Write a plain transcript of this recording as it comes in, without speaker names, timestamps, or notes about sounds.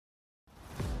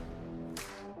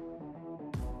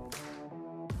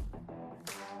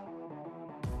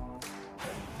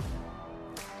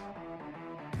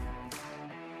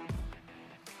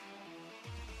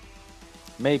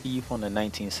maybe you from the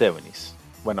 1970s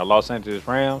when the Los Angeles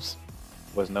Rams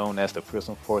was known as the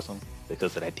Prison Foursome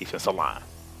because of that defensive line.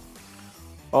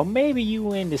 Or maybe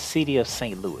you in the city of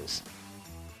St. Louis,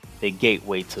 the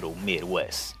gateway to the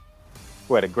Midwest,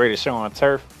 where the greatest show on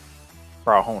turf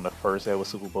brought home the first ever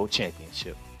Super Bowl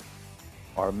championship.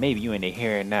 Or maybe you in the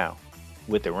here and now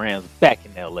with the Rams back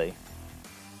in LA,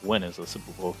 winners of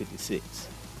Super Bowl 56.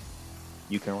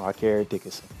 You can rock Eric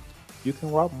Dickerson. You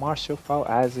can rock Marshall Faulk,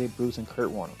 Isaiah Bruce, and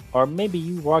Kurt Warner. Or maybe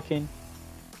you rocking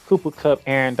Cooper Cup,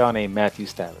 Aaron Donald, and Matthew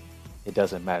Stafford. It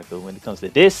doesn't matter because when it comes to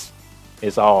this,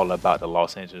 it's all about the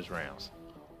Los Angeles Rams.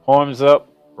 Horns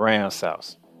up, Rams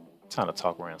South. Time to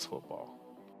talk Rams football.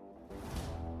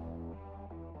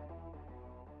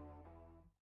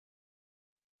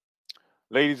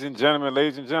 ladies and gentlemen,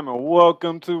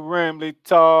 welcome to Ramley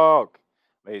Talk.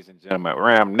 Ladies and gentlemen,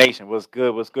 Ram Nation, what's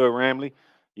good? What's good, Ramley?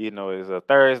 You know, it's a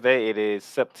Thursday. It is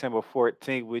September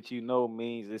 14th, which you know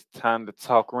means it's time to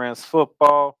talk Rams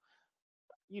football.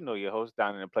 You know your host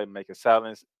down in the Playmaker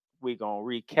Silence. We're gonna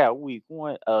recap week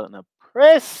one, an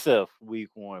impressive week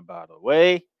one, by the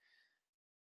way.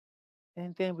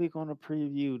 And then we're gonna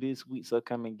preview this week's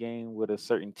upcoming game with a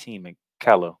certain team in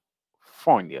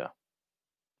California.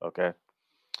 Okay.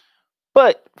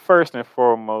 But first and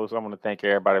foremost, I want to thank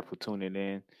everybody for tuning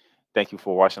in. Thank you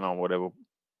for watching on whatever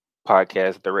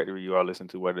podcast directory you are listening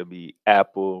to, whether it be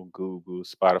Apple, Google,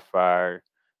 Spotify,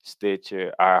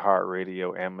 Stitcher,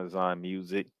 iHeartRadio, Amazon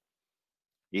Music,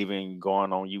 even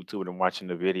going on YouTube and watching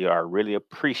the video. I really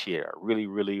appreciate it. I really,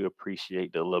 really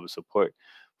appreciate the love and support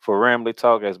for Rambley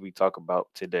Talk as we talk about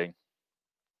today.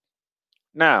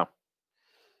 Now,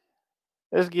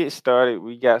 let's get started.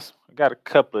 I got a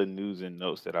couple of news and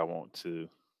notes that I want to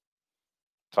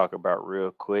talk about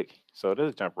real quick. So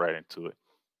let's jump right into it.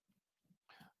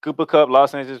 Cooper Cup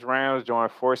Los Angeles Rams join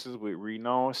forces with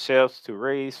renowned chefs to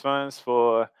raise funds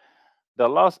for the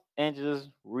Los Angeles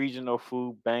Regional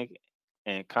Food Bank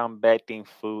and combating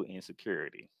food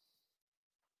insecurity.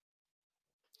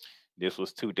 This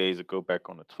was 2 days ago, back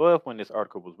on the 12th, when this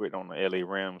article was written on the LA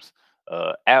Rams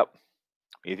app.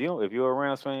 If you're a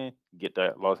Rams fan, get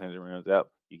that Los Angeles Rams app.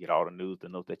 You get all the news, the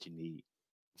notes that you need.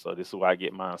 So this is where I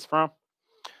get mine from.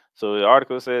 So the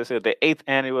article says here the eighth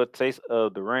annual Taste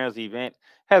of the Rams event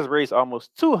has raised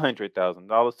almost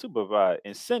 $200,000 to provide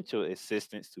essential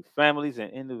assistance to families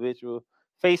and individuals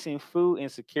facing food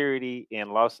insecurity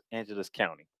in Los Angeles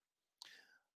County.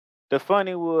 The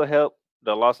funding will help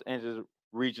the Los Angeles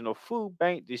Regional Food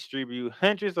Bank distribute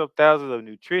hundreds of thousands of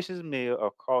nutritious meals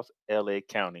across LA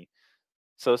County.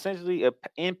 So essentially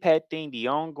impacting the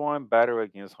ongoing battle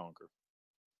against hunger.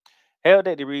 Held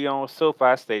at the Rion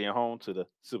SoFi Stadium, home to the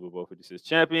Super Bowl 56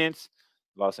 champions,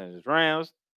 Los Angeles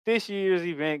Rams. This year's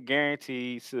event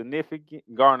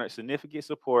garnered significant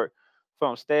support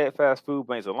from Steadfast Food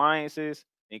Banks alliances,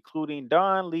 including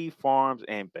Don Lee Farms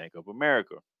and Bank of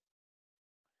America.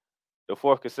 The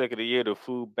fourth consecutive year, the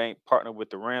food bank partnered with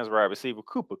the Rams wide receiver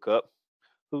Cooper Cup,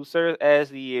 who served as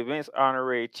the event's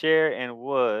honorary chair and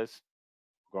was,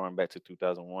 going back to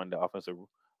 2001, the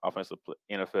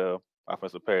NFL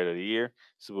Offensive Player of the Year,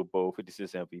 Super Bowl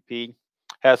 56 MVP,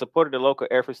 has supported the local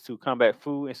efforts to combat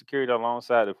food insecurity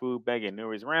alongside the food bank and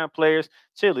numerous Ram players,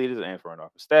 cheerleaders, and front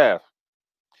office staff.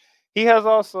 He has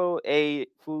also a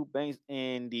food banks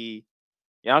in the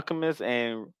Yonkers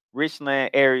and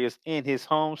Richland areas in his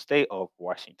home state of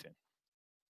Washington.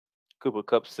 Cooper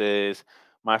Cup says,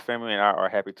 my family and I are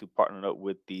happy to partner up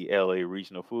with the LA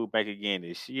Regional Food Bank again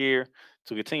this year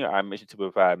to continue our mission to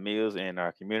provide meals in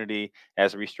our community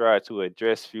as we strive to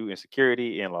address food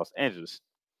insecurity in Los Angeles.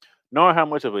 Knowing how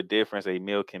much of a difference a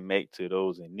meal can make to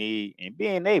those in need and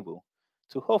being able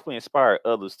to hopefully inspire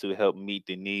others to help meet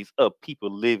the needs of people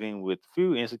living with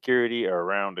food insecurity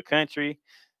around the country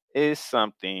is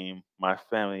something my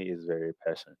family is very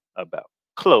passionate about.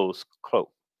 Close quote.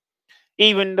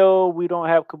 Even though we don't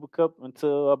have Cooper Cup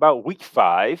until about week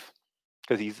 5,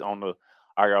 because he's on the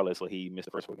IR list, so he missed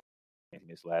the first week. He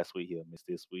missed last week. He'll miss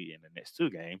this week and the next 2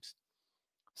 games.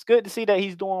 It's good to see that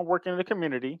he's doing work in the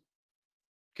community.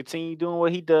 Continue doing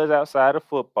what he does outside of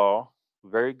football.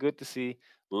 Very good to see.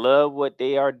 Love what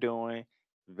they are doing.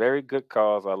 Very good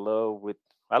cause. I love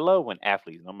when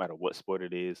athletes, no matter what sport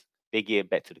it is, they give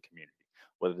back to the community.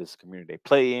 Whether it's the community they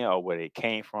play in or where they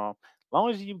came from. As long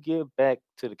as you give back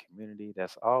to the community,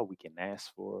 that's all we can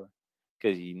ask for.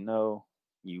 Because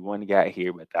you wouldn't got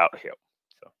here without help.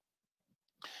 So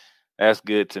that's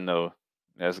good to know.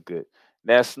 That's good.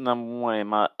 That's number one.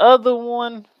 My other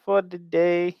one for the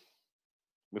day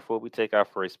before we take our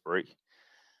first break.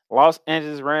 Los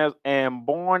Angeles Rams and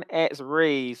Born X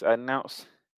Rays announced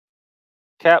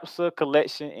Capsule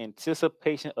Collection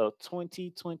anticipation of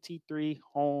 2023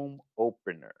 home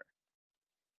opener.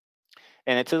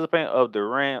 In anticipation of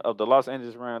the Los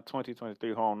Angeles Rams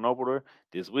 2023 home opener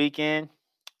this weekend,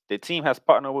 the team has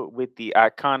partnered with the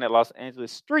iconic Los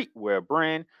Angeles streetwear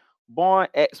brand Born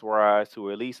X Rise to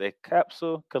release a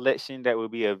capsule collection that will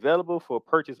be available for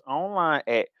purchase online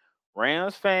at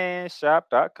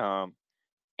ramsfanshop.com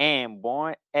and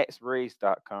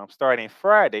bornxrace.com starting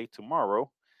Friday, tomorrow,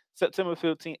 September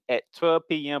 15th at 12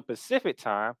 p.m. Pacific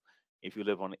time. If you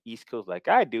live on the East Coast like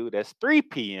I do, that's 3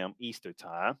 p.m. Eastern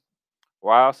time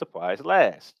while supplies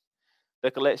last.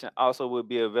 The collection also will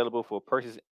be available for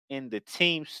purchase in the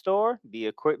team store, the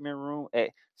equipment room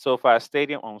at SoFi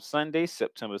Stadium on Sunday,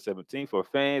 September 17th, for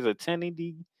fans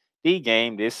attending the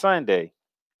game this Sunday,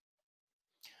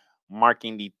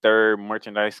 marking the third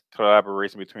merchandise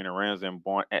collaboration between the Rams and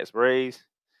Born X Rays.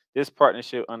 This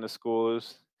partnership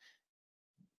underscores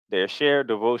their shared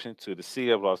devotion to the city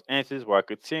of Los Angeles while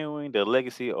continuing the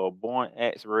legacy of Born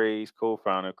X Rays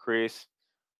co-founder Chris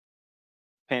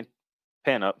Pen-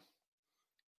 Penup,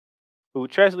 who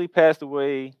tragically passed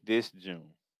away this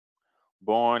June.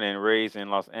 Born and raised in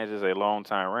Los Angeles, a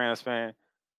longtime Rams fan,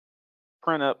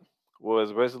 Prenup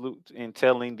was resolute in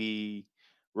telling the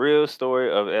real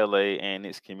story of LA and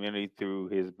its community through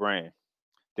his brand.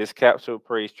 This capsule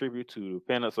pays tribute to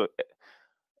Penup's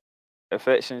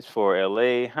affections for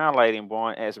LA, highlighting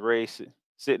Born as Ray's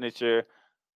signature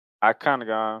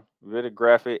iconogram,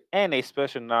 videographic, and a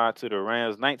special nod to the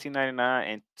Rams' 1999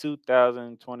 and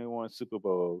 2021 Super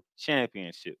Bowl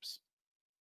championships.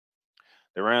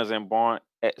 The Rams and Born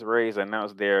X Rays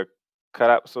announced their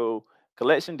capsule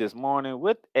collection this morning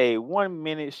with a 1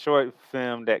 minute short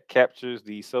film that captures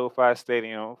the SoFi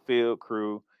Stadium field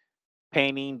crew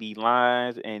painting the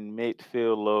lines and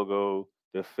midfield logo.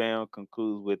 The film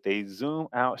concludes with a zoom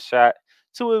out shot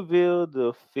to reveal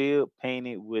the field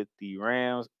painted with the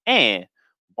Rams and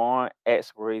Born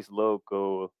X Rays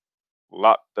logo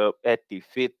locked up at the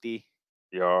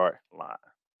 50-yard line.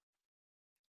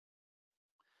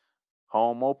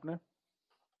 Home opener.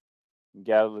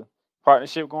 Got a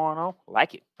partnership going on.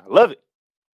 Like it. I love it.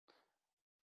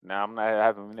 Now I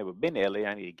haven't never been to LA.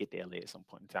 I need to get to LA at some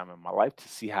point in time in my life to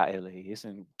see how LA is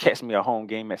and catch me a home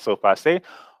game at SoFi Stadium,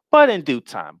 but in due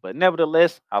time. But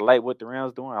nevertheless, I like what the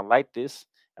Rams doing. I like this.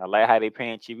 I like how they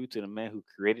paying tribute to the man who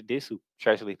created this, who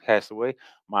tragically passed away.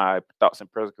 My thoughts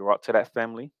and prayers go out to that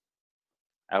family.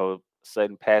 Our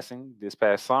sudden passing this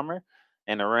past summer,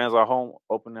 and the Rams are home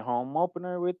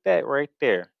opener with that right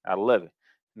there. I love it.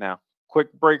 Now,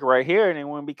 quick break right here, and then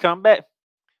when we come back,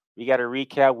 we got to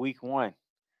recap week one.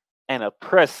 An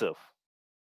oppressive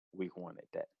week one at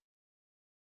that.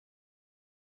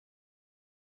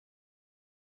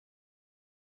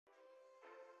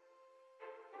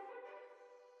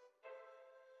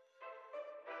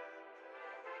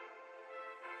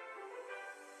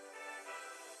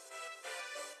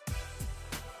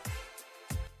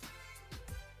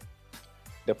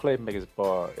 The Playmakers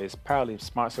Bar is proudly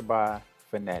sponsored by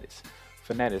Fanatics.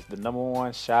 Fanatics, the number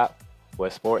one shop where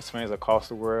sports fans across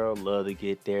the world love to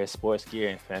get their sports gear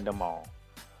and fandom on.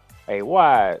 A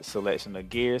wide selection of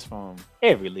gears from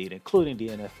every league, including the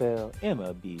NFL,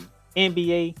 MLB,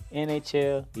 NBA,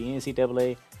 NHL, the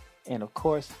NCAA, and of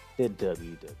course, the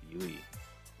WWE.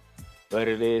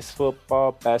 Whether it is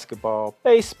football, basketball,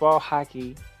 baseball,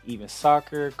 hockey, even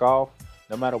soccer, golf,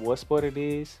 no matter what sport it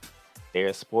is,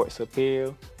 there's sports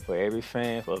appeal for every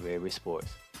fan of every sport.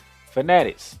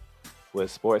 Fanatics, where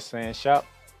sports fans shop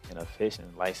and official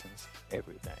license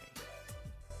everything.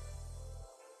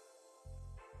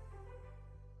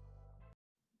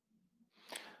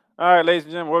 All right, ladies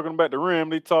and gentlemen, welcome back to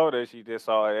Rimley Talk. That you just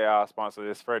saw, our sponsor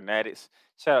is Fanatics.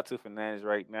 Shout out to Fanatics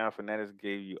right now. Fanatics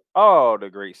gave you all the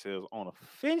great sales on a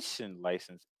fishing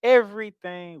license,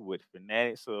 everything with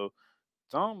Fanatics. So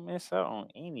don't miss out on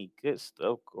any good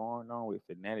stuff going on with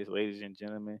Fanatics, ladies and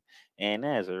gentlemen. And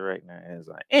as of right now, as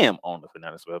I am on the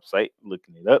Fanatics website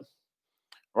looking it up,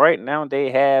 right now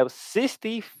they have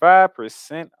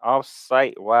 65% off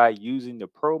site while using the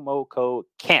promo code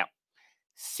CAMP.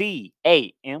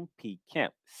 CAMP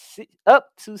Camp. Up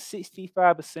to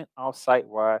 65% off site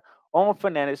wide on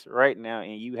Fanatics right now,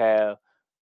 and you have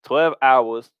 12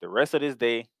 hours the rest of this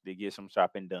day to get some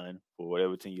shopping done for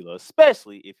whatever team you love,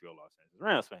 especially if you're a Los Angeles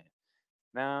Rams fan.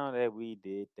 Now that we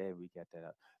did that, we got that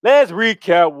out. Let's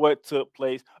recap what took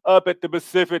place up at the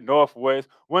Pacific Northwest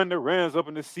when the Rams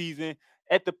opened the season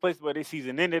at the place where the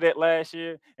season ended at last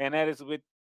year, and that is with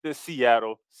the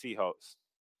Seattle Seahawks.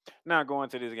 Now going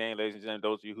to this game, ladies and gentlemen,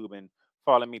 those of you who've been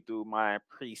following me through my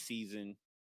preseason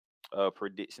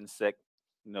prediction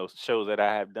shows that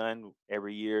I have done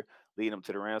every year. leading up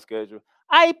to the Rams schedule.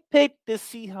 I picked the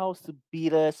Seahawks to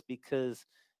beat us because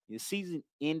the season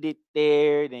ended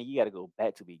there. Then you got to go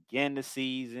back to begin the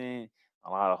season. A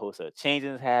lot of wholesale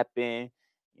changes happened.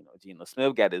 Geno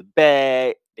Smith got his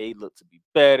bag. They look to be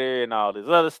better and all this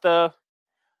other stuff.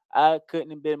 I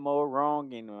couldn't have been more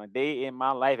wrong in a day in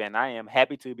my life, and I am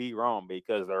happy to be wrong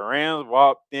because the Rams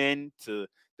walked into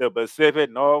the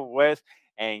Pacific Northwest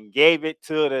and gave it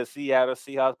to the Seattle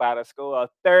Seahawks by the score of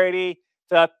 30-13,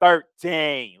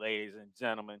 ladies and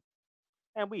gentlemen.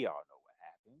 And we all know what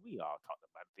happened. We all talked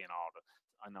about it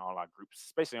in all our groups,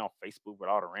 especially on Facebook with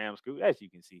all the Rams group, as you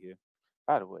can see here.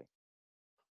 By the way,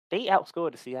 they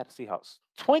outscored the Seattle Seahawks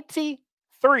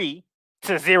 23-0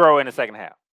 in the second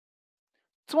half.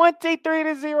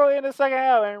 23-0 in the second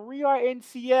half, and we are in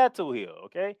Seattle here,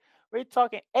 okay? We're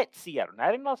talking at Seattle,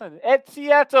 not in Los Angeles, at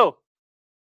Seattle.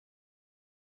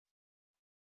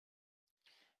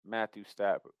 Matthew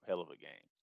Stafford, hell of a game.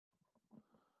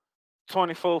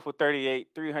 24 for 38,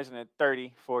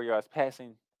 334 yards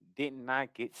passing. Did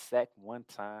not get sacked one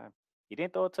time. He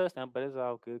didn't throw a touchdown, but it's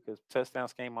all good because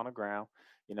touchdowns came on the ground.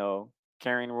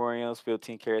 Carrying Williams,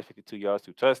 15 carries, 52 yards,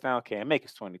 2 touchdowns. Cam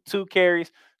Akers, 22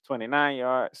 carries, 29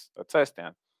 yards, a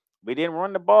touchdown. We didn't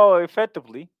run the ball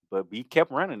effectively, but we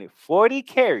kept running it. 40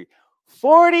 carries.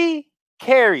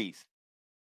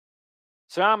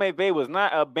 Sean McVay was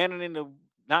not abandoning the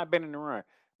run.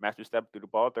 Matthew Stafford threw the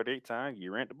ball 38 times.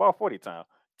 You ran the ball 40 times.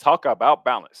 Talk about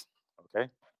balance, okay?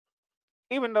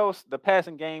 Even though the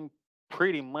passing game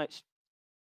pretty much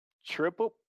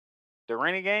tripled the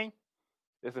running game,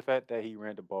 it's the fact that he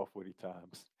ran the ball 40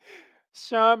 times.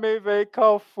 Sean McVay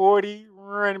called 40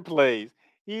 run plays.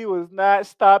 He was not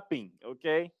stopping,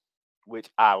 okay? Which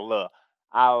I love.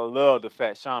 I love the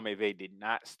fact Sean McVay did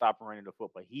not stop running the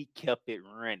football. He kept it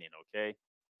running, okay?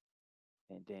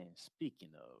 And then speaking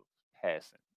of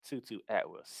passing, Tutu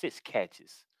Atwell, 6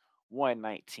 catches,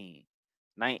 119,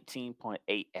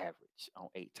 19.8 average on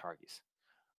 8 targets.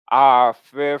 Our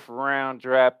 5th round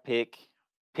draft pick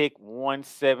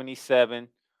 177,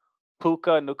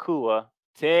 Puka Nacua,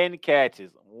 10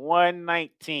 catches,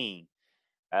 119,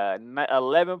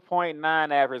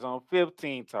 11.9 average on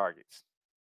 15 targets.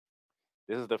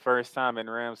 This is the first time in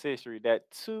Rams history that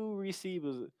 2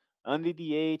 receivers under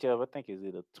the age of, I think, is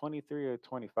it a 23 or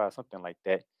 25, something like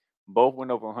that, both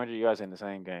went over 100 yards in the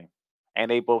same game. And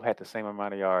they both had the same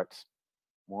amount of yards,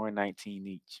 more than 19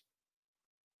 each.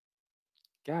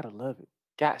 Gotta love it.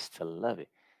 Gots to love it.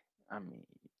 I mean,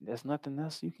 there's nothing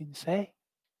else you can say.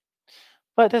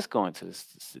 But let's go into the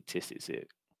statistics here.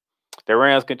 The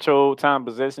Rams controlled time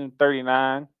possession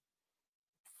 39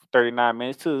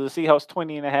 minutes to the Seahawks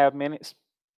 20 and a half minutes.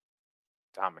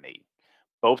 Dominating.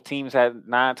 Both teams had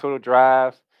 9 total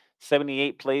drives,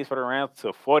 78 plays for the Rams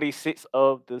to 46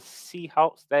 of the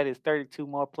Seahawks. That is 32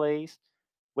 more plays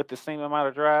with the same amount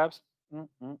of drives.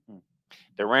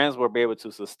 The Rams were able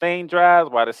to sustain drives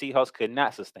while the Seahawks could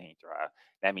not sustain drives.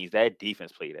 That means that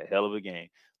defense played a hell of a game.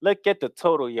 Look at the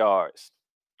total yards.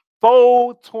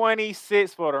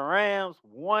 426 for the Rams,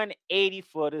 180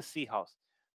 for the Seahawks.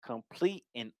 Complete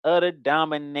and utter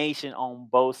domination on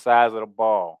both sides of the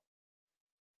ball.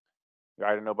 You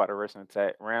already know about the rushing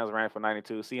attack. Rams ran for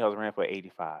 92. Seahawks ran for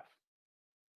 85.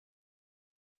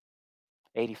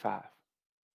 85.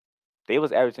 They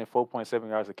was averaging 4.7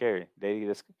 yards a carry.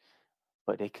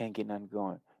 But they couldn't get nothing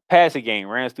going. Passing game.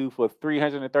 Rams threw for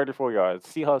 334 yards.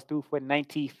 Seahawks threw for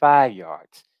 95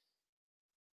 yards.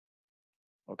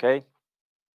 Okay?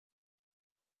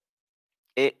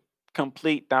 It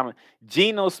complete dominant.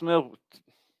 Geno Smith.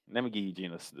 Let me give you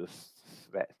Geno this.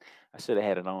 I should have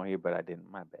had it on here, but I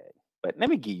didn't. My bad. But let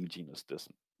me give you Geno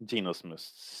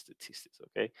Smith's statistics,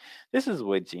 okay? This is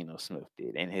what Geno Smith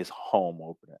did in his home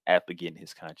opener after getting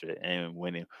his contract and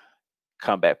winning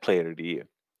comeback player of the year.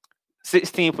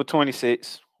 16 for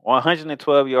 26,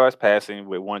 112 yards passing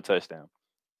with 1 touchdown.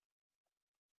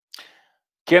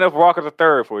 Kenneth Walker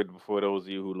III, for those of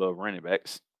you who love running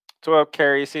backs, 12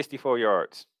 carries, 64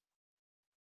 yards.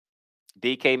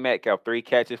 DK Metcalf, 3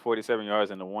 catches, 47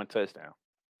 yards, and the 1 touchdown.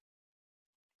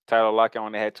 Tyler Lockett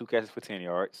only had 2 catches for 10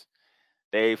 yards.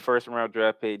 They first round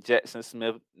draft pick Jackson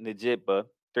Smith Njigba,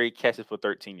 3 catches for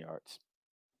 13 yards.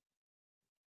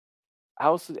 I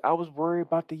was worried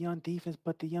about the young defense,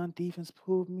 but the young defense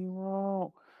proved me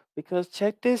wrong. Because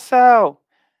check this out.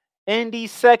 In the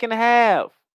second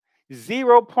half,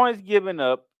 0 points given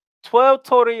up, 12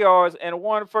 total yards, and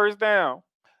 1 first down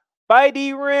by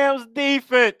the Rams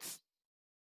defense.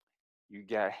 You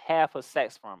got half a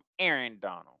sacks from Aaron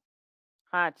Donald,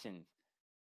 Hodgins,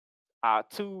 our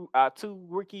two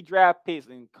rookie draft picks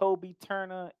in Kobe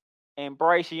Turner and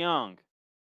Bryce Young.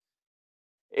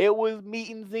 It was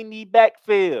meetings in the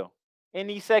backfield in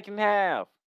the second half.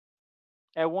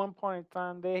 At one point in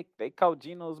time, they caught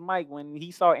Geno's mic when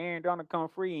he saw Aaron Donald come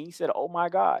free, and he said, "Oh my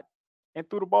God," and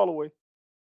threw the ball away.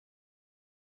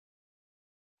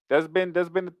 That's been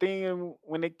the thing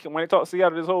when they talk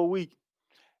Seattle this whole week,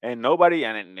 and nobody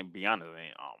and be honest,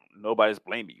 nobody's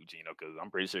blaming you, Geno, because I'm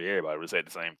pretty sure everybody would say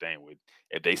the same thing with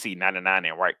if they see 99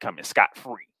 and Wright coming scot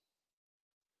free.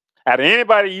 Out of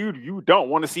anybody you don't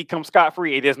want to see come scot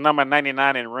free, it is number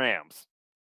 99 in Rams.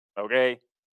 Okay,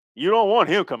 you don't want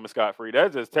him coming scot free.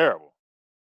 That's just terrible.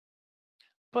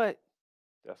 But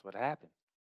that's what happened.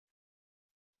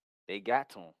 They got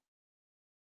to him.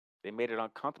 They made it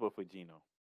uncomfortable for Geno.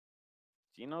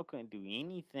 Geno couldn't do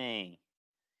anything.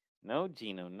 No,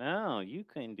 Geno, no, you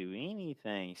couldn't do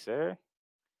anything, sir.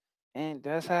 And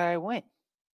that's how it went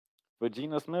for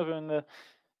Geno Smith and the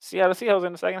Seattle Seahawks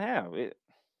in the second half.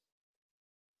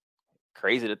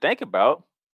 Crazy to think about,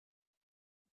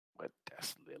 but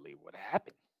that's literally what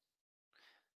happened.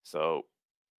 So,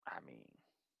 I mean,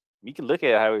 we can look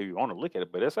at it however you want to look at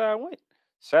it, but that's how it went.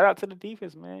 Shout out to the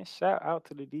defense, man. Shout out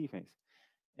to the defense.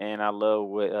 And I love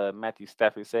what Matthew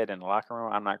Stafford said in the locker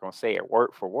room. I'm not going to say it word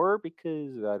for word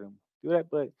because I don't do that.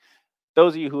 But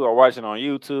those of you who are watching on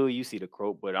YouTube, you see the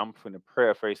quote, but I'm going to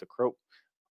paraphrase the quote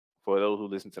for those who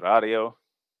listen to the audio.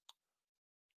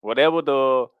 Whatever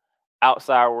the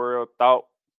outside world thought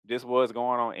this was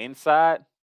going on inside,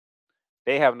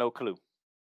 they have no clue.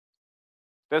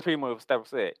 That's pretty much what Stafford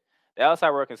said. The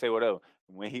outside world can say whatever.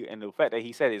 And the fact that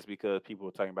he said it is because people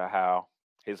were talking about how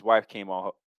his wife came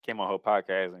on her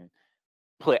podcast and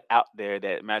put out there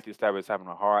that Matthew Stafford is having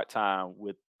a hard time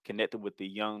with connecting with the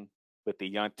young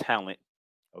talent.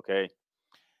 Okay.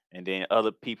 And then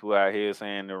other people out here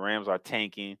saying the Rams are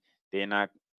tanking. They're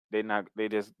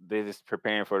just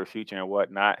preparing for the future and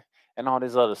whatnot and all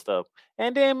this other stuff.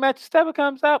 And then Matthew Stafford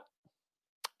comes out.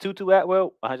 Tutu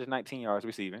Atwell, 119 yards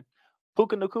receiving.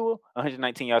 Puka Nacua,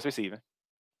 119 yards receiving.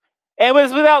 And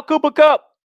it's without Cooper Kupp.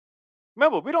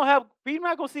 Remember, we're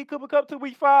not gonna see Cooper Kupp till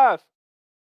week 5.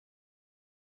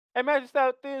 And Matthew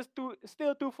Stafford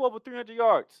still threw for over 300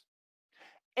 yards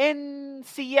in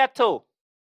Seattle.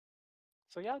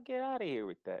 So y'all get out of here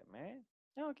with that, man.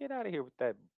 Y'all get out of here with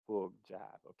that bull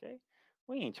job, okay?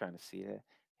 We ain't trying to see that.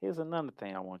 Here's another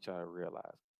thing I want y'all to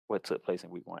realize: what took place in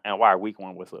week 1 and why week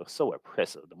 1 was so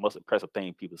impressive. The most impressive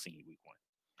thing people seen in week 1.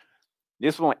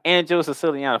 This one, Angelo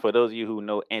Siciliano. For those of you who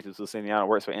know, Angelo Siciliano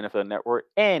works for NFL Network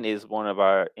and is one of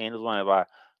our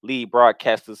lead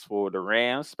broadcasters for the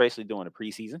Rams, especially during the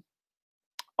preseason.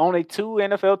 Only 2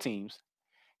 NFL teams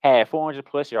had 400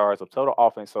 plus yards of total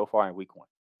offense so far in week 1.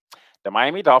 The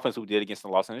Miami Dolphins, who did against the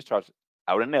Los Angeles Chargers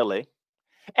out in LA,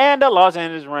 and the Los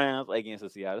Angeles Rams against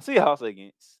the Seattle Seahawks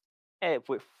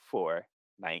with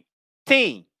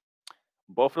 419.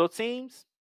 Both of those teams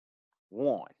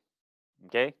won.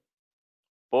 Okay?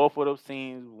 Both of those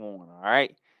teams won. All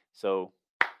right. So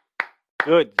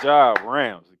good job,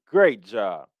 Rams. Great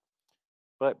job.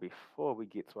 But before we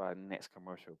get to our next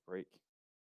commercial break,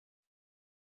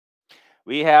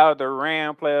 we have the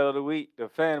Ram Player of the Week. The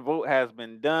fan vote has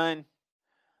been done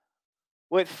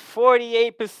with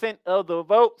 48% of the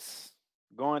votes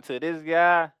going to this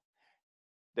guy.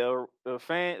 The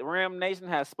fan Ram Nation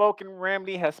has spoken.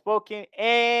 Ramley has spoken,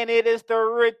 and it is the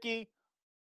rookie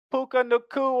Puka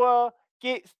Nacua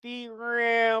gets the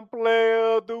Ram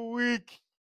Player of the Week.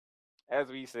 As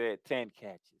we said, 10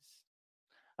 catches,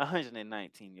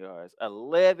 119 yards,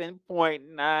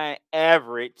 11.9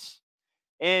 average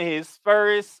in his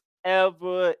first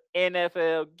ever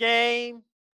NFL game.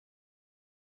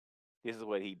 This is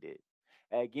what he did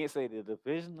against a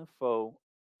divisional foe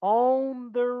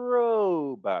on the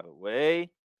road, by the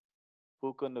way.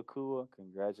 Puka Nacua,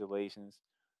 congratulations.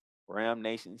 Ram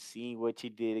Nation, seeing what you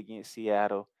did against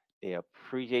Seattle. They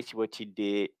appreciate what you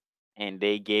did, and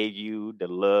they gave you the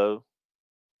love.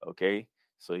 Okay,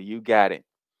 so you got it.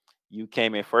 You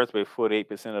came in first with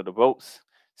 48% of the votes.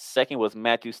 Second was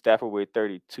Matthew Stafford with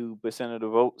 32% of the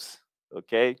votes.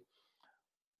 Okay.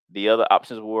 The other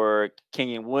options were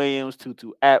Kenyon Williams,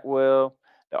 Tutu Atwell.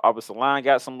 The offensive line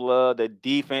got some love. The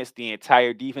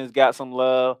entire defense got some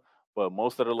love. But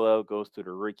most of the love goes to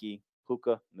the rookie,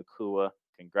 Puka Nacua.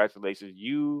 Congratulations.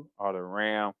 You are the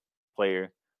Ram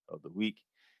Player of the Week.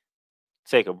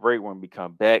 Take a break. When we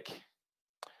come back,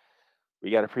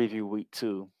 we got to preview week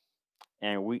 2.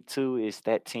 And week 2 is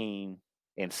that team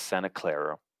in Santa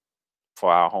Clara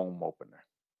for our home opener.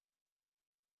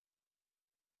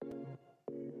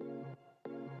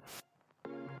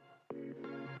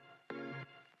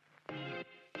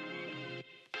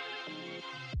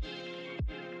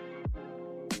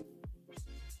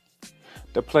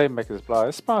 The Playmakers blog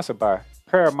is sponsored by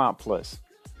Paramount Plus.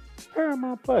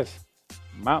 Paramount Plus,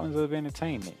 mountains of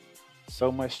entertainment.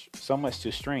 So much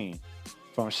to stream.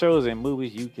 From shows and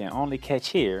movies you can only catch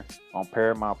here on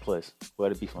Paramount Plus,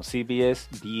 whether it be from CBS,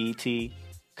 BET,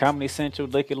 Comedy Central,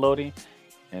 Nickelodeon,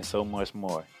 and so much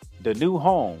more. The new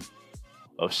home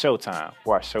of Showtime.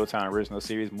 Watch Showtime original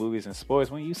series, movies, and sports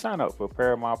when you sign up for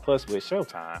Paramount Plus with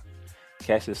Showtime.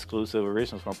 Catch exclusive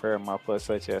originals from Paramount Plus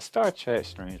such as Star Trek,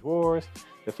 Strange Wars,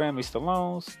 The Family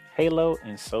Stallones, Halo,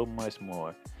 and so much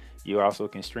more. You also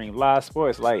can stream live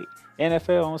sports like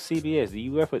NFL on CBS, the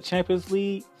UEFA Champions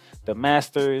League, the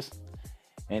Masters,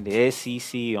 and the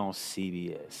SEC on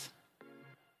CBS.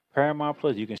 Paramount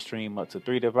Plus, you can stream up to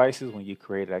 3 devices when you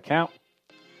create an account.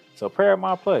 So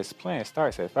Paramount Plus plan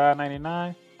starts at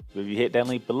 $5.99. If you hit that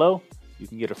link below, you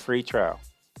can get a free trial.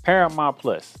 Paramount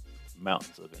Plus,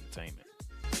 mountains of entertainment.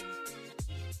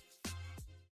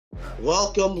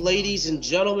 Welcome, ladies and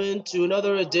gentlemen, to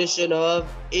another edition of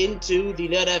Into the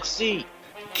Net FC.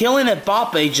 Kylian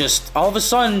Mbappe just all of a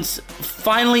sudden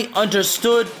finally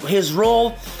understood his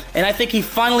role, and I think he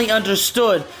finally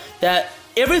understood that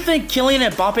everything Kylian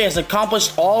Mbappe has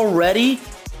accomplished already,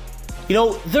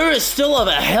 there is still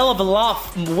a hell of a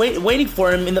lot waiting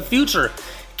for him in the future.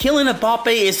 Kylian Mbappe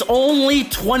is only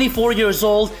 24 years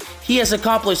old. He has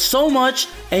accomplished so much,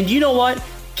 and you know what?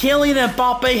 Kylian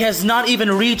Mbappe has not even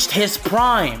reached his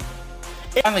prime.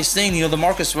 Finally seeing, the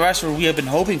Marcus Rashford we have been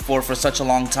hoping for such a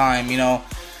long time,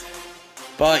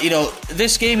 But,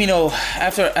 this game,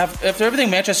 after everything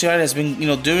Manchester United has been,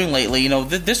 doing lately,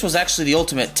 this was actually the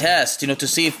ultimate test, to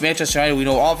see if Manchester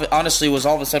United, honestly was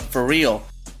all of a sudden for real.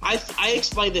 I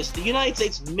explained this. The United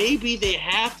States, maybe they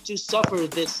have to suffer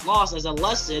this loss as a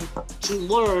lesson to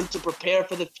learn to prepare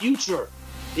for the future.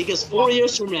 Because 4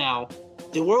 years from now,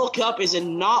 the World Cup is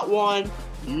in not 1,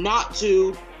 not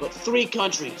 2, but 3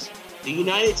 countries. The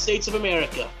United States of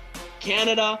America,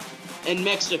 Canada, and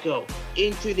Mexico.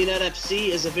 Into the Net FC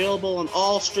is available on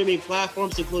all streaming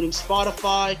platforms, including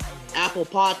Spotify, Apple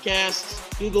Podcasts,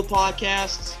 Google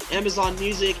Podcasts, Amazon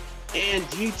Music, and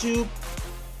YouTube.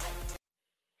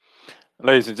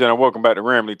 Ladies and gentlemen, welcome back to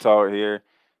Ramley Talk here.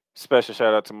 Special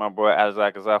shout out to my boy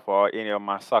Isaac Azar for any of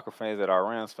my soccer fans that are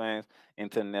Rams fans.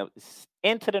 Into the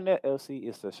Net FC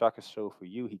is the soccer show for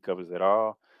you. He covers it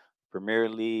all: Premier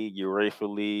League, UEFA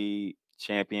League,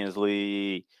 Champions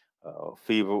League,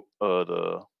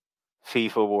 the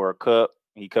FIFA World Cup.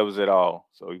 He covers it all.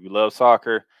 So if you love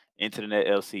soccer, Into the Net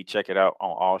FC, check it out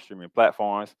on all streaming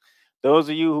platforms. Those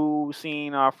of you who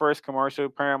seen our first commercial,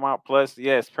 Paramount Plus,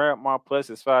 yes, Paramount Plus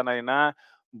is $5.99,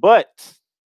 but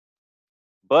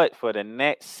for the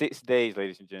next 6 days,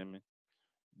 ladies and gentlemen,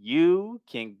 you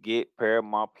can get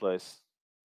Paramount Plus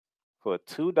for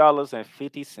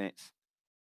 $2.50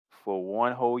 for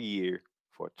 1 whole year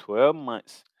for 12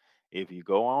 months. If you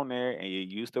go on there and you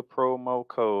use the promo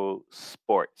code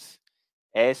SPORTS,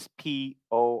 SPORTS,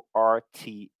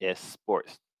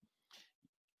 SPORTS,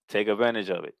 take advantage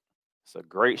of it. It's a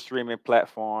great streaming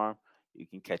platform. You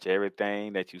can catch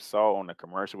everything that you saw on the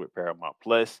commercial with Paramount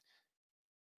Plus.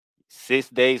 6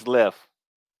 days left.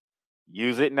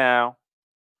 Use it now.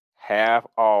 Half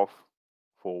off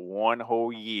for 1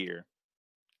 whole year.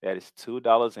 That is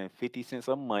 $2.50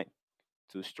 a month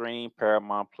to stream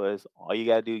Paramount Plus. All you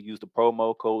got to do is use the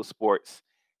promo code SPORTS,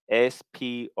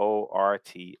 SPORTS. All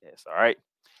right.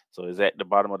 So it's at the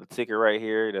bottom of the ticket right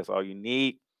here. That's all you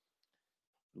need.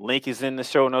 Link is in the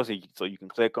show notes, so you can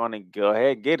click on it. Go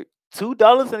ahead and get it.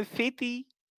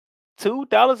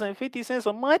 $2.50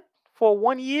 a month for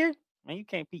 1 year. Man, you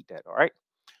can't beat that. All right.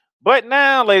 But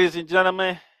now, ladies and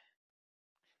gentlemen,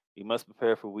 we must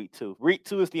prepare for week 2. Week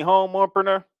 2 is the home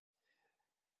opener,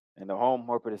 and the home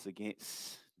opener is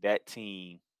against that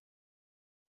team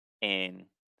in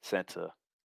Santa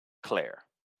Clara.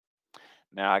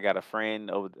 Now, I got a friend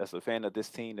that's a fan of this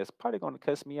team that's probably going to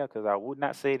cuss me out because I would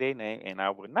not say their name, and I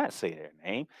would not say their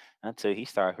name until he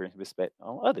started hearing respect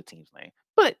on other teams' name.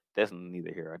 But that's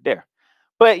neither here or there.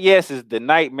 But yes, it's the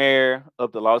nightmare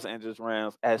of the Los Angeles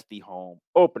Rams as the home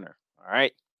opener. All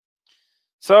right.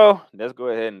 So let's go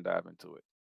ahead and dive into it.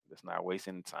 Let's not waste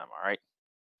any time. All right.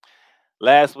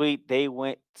 Last week, they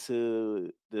went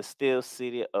to the Steel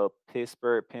City of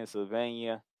Pittsburgh,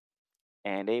 Pennsylvania,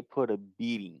 and they put a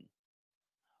beating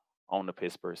on the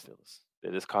Pittsburgh Steelers. They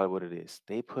just call it what it is.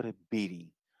 They put a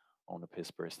beating on the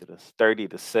Pittsburgh Steelers,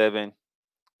 30-7.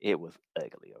 It was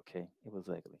ugly, okay? It was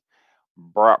ugly.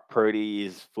 Brock Purdy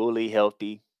is fully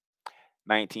healthy,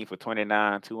 19 for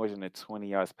 29, 220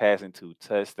 yards passing, 2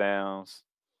 touchdowns.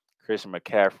 Christian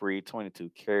McCaffrey, 22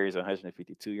 carries,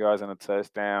 152 yards and a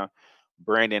touchdown.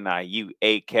 Brandon Ayuk,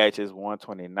 8 catches,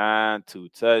 129, 2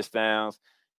 touchdowns.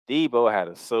 Debo had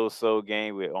a so-so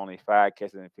game with only 5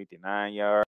 catches and 59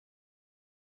 yards.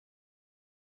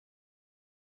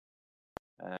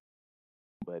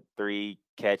 But 3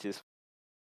 catches.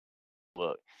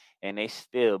 Look, and they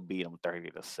still beat them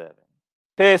 30-7.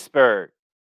 Pittsburgh,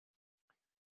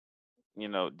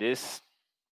 this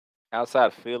outside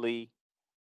of Philly,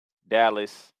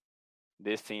 Dallas,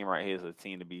 this team right here is a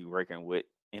team to be reckoned with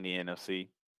in the NFC.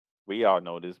 We all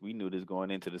know this. We knew this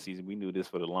going into the season. We knew this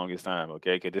for the longest time,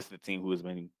 okay? Because this is the team who has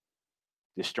been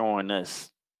destroying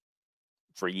us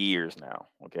for years now,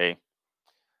 okay?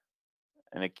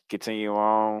 And they continue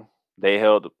on. They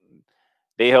held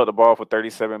the ball for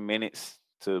 37 minutes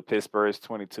to Pittsburgh's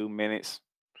 22 minutes.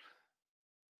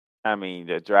 I mean,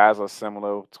 the drives are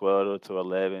similar, 12 to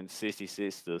 11,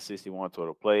 66 to 61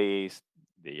 total plays.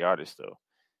 The yardage, though,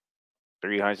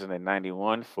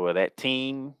 391 for that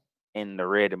team in the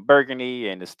red and burgundy,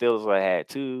 and the Steelers had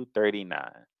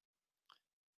 239.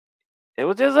 It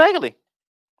was just ugly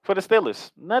for the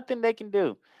Steelers. Nothing they can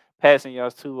do. Passing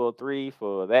yards 203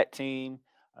 for that team,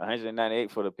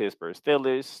 198 for the Pittsburgh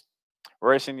Steelers.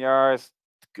 Rushing yards,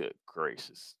 good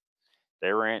gracious.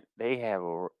 They ran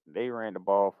the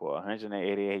ball for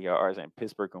 188 yards, and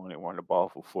Pittsburgh only ran the ball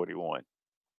for 41.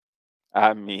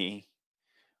 I mean,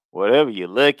 whatever you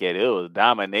look at, it was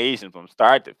domination from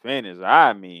start to finish.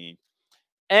 I mean,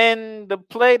 and the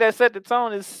play that set the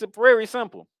tone is very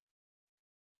simple.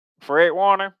 Fred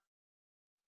Warner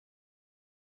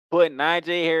put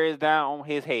Najee Harris down on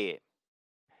his head.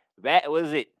 That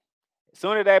was it. As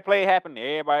soon as that play happened,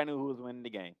 everybody knew who was winning the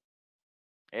game.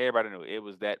 Everybody knew it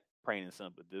was that plain and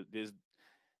simple. This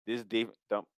defense,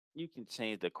 you can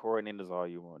change the coordinators all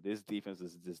you want. This defense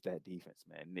is just that defense,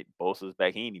 man. Nick Bosa's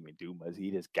back. He didn't even do much.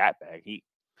 He just got back.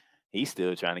 He's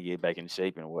still trying to get back in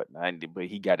shape and whatnot, but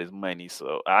he got his money.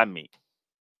 So I mean,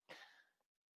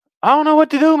 I don't know what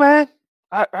to do, man.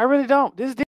 I really don't.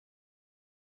 The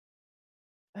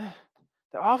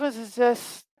offense is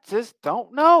just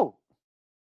don't know,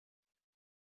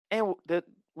 and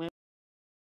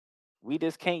we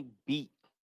just can't beat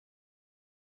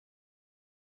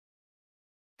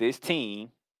this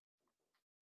team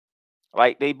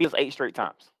like they beat us 8 straight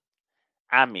times.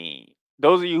 I mean,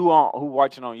 those of you who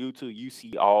watching on YouTube, you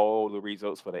see all the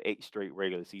results for the 8 straight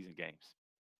regular season games.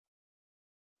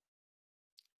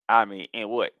 I mean, and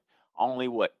only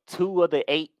 2 of the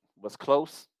 8 was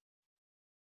close.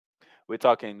 We're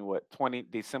talking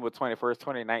December 21st,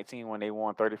 2019, when they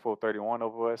won 34-31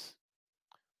 over us.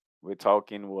 We're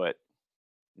talking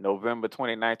November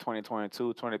 29th,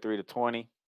 2022, 23-20.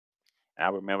 I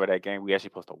remember that game. We actually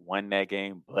supposed to win that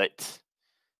game, but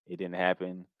it didn't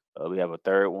happen. We have a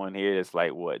third one here. It's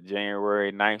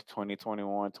January 9th,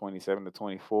 2021,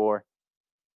 27-24.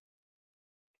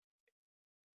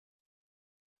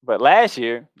 But last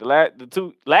year,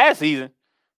 last season,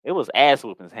 it was ass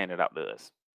whoopings handed out to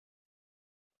us.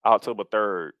 October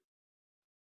 3rd,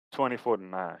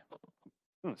 24-9.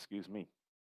 Excuse me.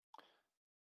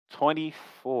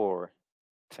 24-9.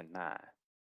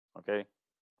 Okay.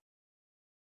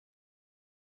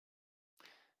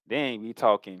 Then we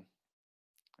talking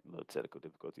a little technical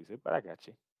difficulties here, but I got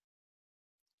you.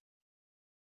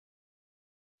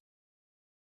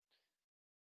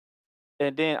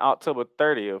 And then October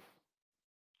 30th,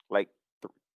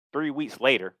 3 weeks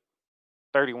later,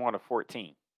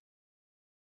 31-14.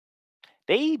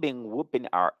 They've been whooping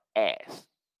our ass.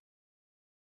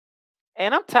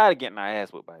 And I'm tired of getting our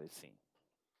ass whooped by this team.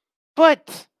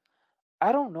 But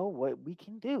I don't know what we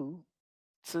can do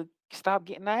to stop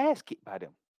getting our ass kicked by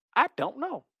them. I don't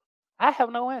know. I have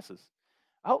no answers.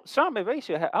 Sean McVay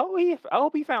should have. I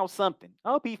hope he found something.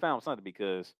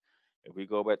 Because if we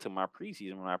go back to my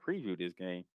preseason when I previewed this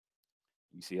game,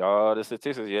 you see all the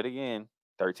statistics yet again.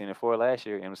 13-4 last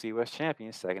year, NFC West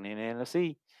champions, second in the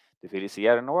NFC. Defeated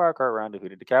Seattle in the wild card round,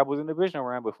 defeated the Cowboys in the divisional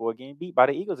round before getting beat by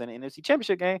the Eagles in the NFC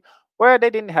Championship game, where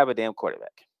they didn't have a damn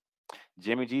quarterback.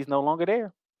 Jimmy G's no longer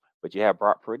there, but you have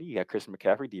Brock Purdy, you have Christian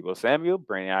McCaffrey, Deebo Samuel,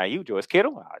 Brandon Ayuk, George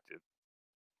Kittle.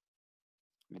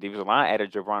 The defensive line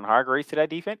added Javon Hargraves to that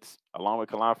defense, along with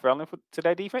Kalon Felton to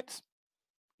that defense.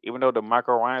 Even though the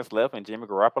Michael Ryans left and Jimmy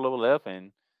Garoppolo left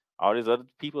and all these other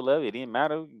people left, it didn't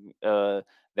matter.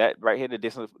 That right here, the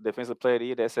defensive player of the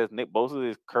year that says Nick Bosa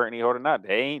is currently holding out.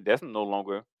 That's no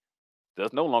longer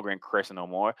in question no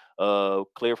more.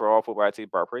 Clear for all football team,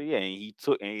 Brock Purdy, and he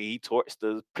torched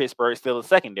the Pittsburgh Steelers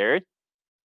secondary.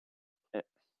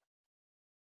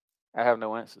 I have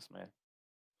no answers, man.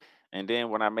 And then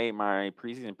when I made my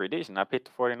preseason prediction, I picked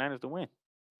the 49ers to win.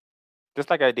 Just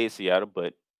like I did Seattle,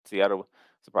 but Seattle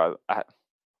surprised.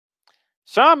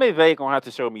 Sean McVay gonna have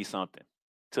to show me something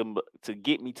to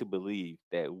get me to believe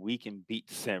that we can beat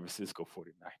the San Francisco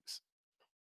 49ers.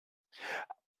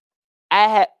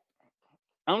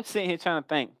 I'm sitting here trying to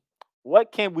think,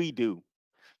 what can we do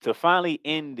to finally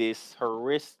end this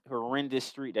horrendous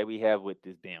streak that we have with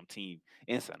this damn team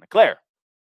in Santa Clara?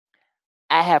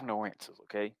 I have no answers,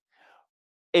 okay?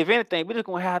 If anything, we're just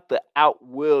going to have to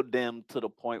outwill them to the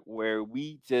point where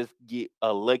we just get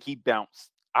a lucky bounce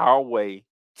our way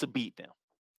to beat them.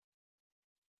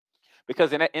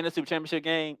 Because in that NFC Championship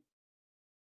game,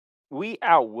 we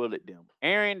outwilled them.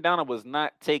 Aaron Donald was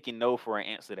not taking no for an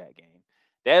answer that game.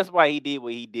 That's why he did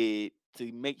what he did,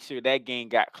 to make sure that game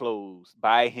got closed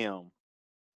by him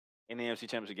in the NFC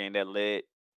Championship game that led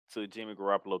to Jimmy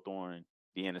Garoppolo throwing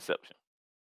the interception.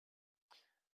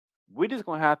 We're just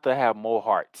going to have more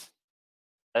hearts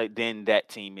than that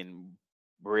team in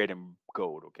red and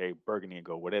gold, okay? Burgundy and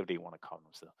gold, whatever they want to call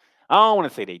themselves. I don't want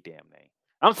to say they damn name.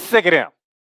 I'm sick of them.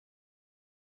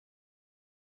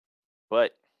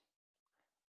 But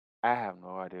I have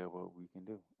no idea what we can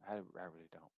do. I really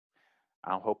don't.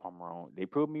 I hope I'm wrong. They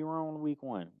proved me wrong in week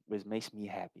 1, which makes me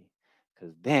happy.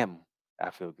 Because damn,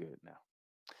 I feel good now.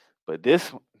 But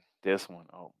this one,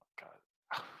 oh my God.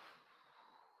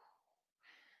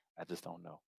 I just don't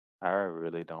know. I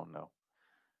really don't know.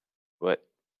 But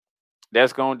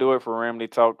that's going to do it for Ramley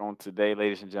Talk on today,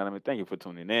 ladies and gentlemen. Thank you for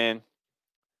tuning in.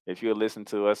 If you're listening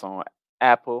to us on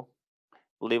Apple,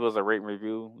 leave us a rate and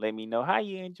review. Let me know how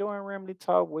you enjoying Ramley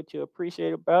Talk, what you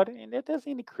appreciate about it. And if there's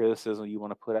any criticism you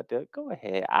want to put out there, go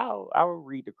ahead. I'll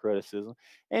read the criticism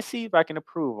and see if I can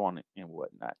improve on it and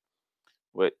whatnot.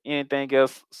 But anything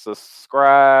else,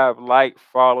 subscribe, like,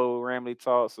 follow Ramley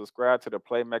Talk, subscribe to the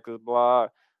Playmakers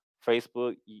blog,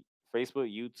 Facebook,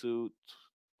 YouTube,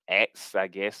 X, I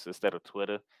guess, instead of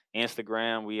Twitter,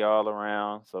 Instagram. We all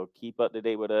around. So keep up to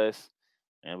date with us.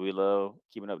 And we love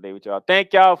keeping up to date with y'all.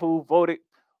 Thank y'all who voted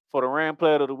for the Ram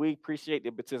Player of the Week. Appreciate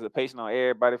the participation on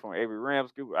everybody from every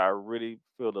Rams group. I really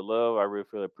feel the love. I really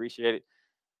feel appreciated.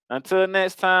 Until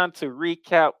next time, to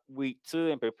recap week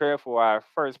 2 and prepare for our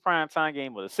first primetime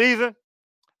game of the season,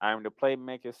 I'm the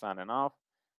Playmaker signing off.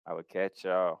 I will catch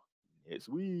y'all next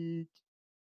week.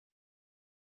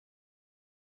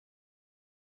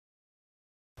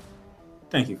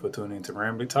 Thank you for tuning in to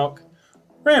Ramley Talk.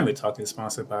 Ramley Talk is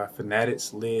sponsored by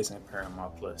Fanatics, Lids, and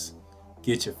Paramount Plus.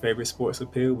 Get your favorite sports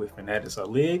appeal with Fanatics or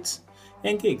Lids,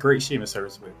 and get great streaming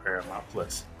service with Paramount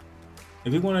Plus.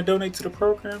 If you want to donate to the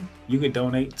program, you can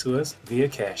donate to us via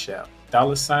Cash App, $D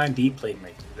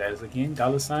Playmakers. That is again,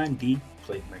 $D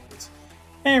Playmakers.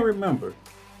 And remember,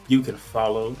 you can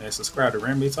follow and subscribe to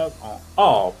Ramley Talk on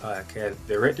all podcast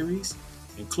directories,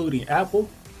 including Apple,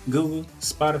 Google,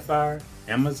 Spotify,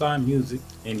 Amazon Music,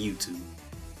 and YouTube.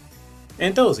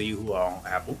 And those of you who are on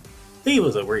Apple, leave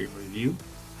us a rate review,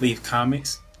 leave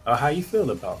comments on how you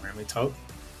feel about Ramley Talk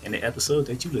and the episode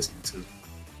that you listen to.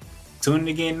 Tune in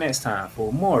again next time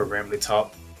for more Ramley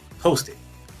Talk, hosted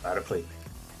by the Playmaker.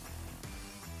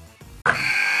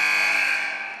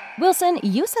 Wilson,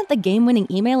 you sent the game-winning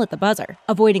email at the buzzer,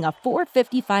 avoiding a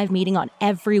 4:55 meeting on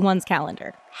everyone's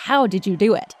calendar. How did you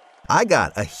do it? I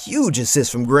got a huge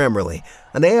assist from Grammarly,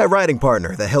 an AI writing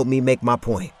partner that helped me make my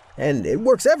point. And it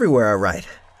works everywhere I write.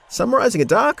 Summarizing a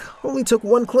doc only took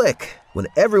one click. When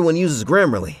everyone uses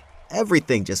Grammarly,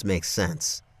 everything just makes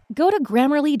sense. Go to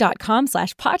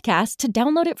Grammarly.com/podcast to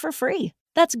download it for free.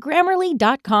 That's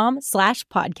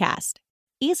Grammarly.com/podcast.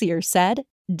 Easier said,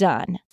 done.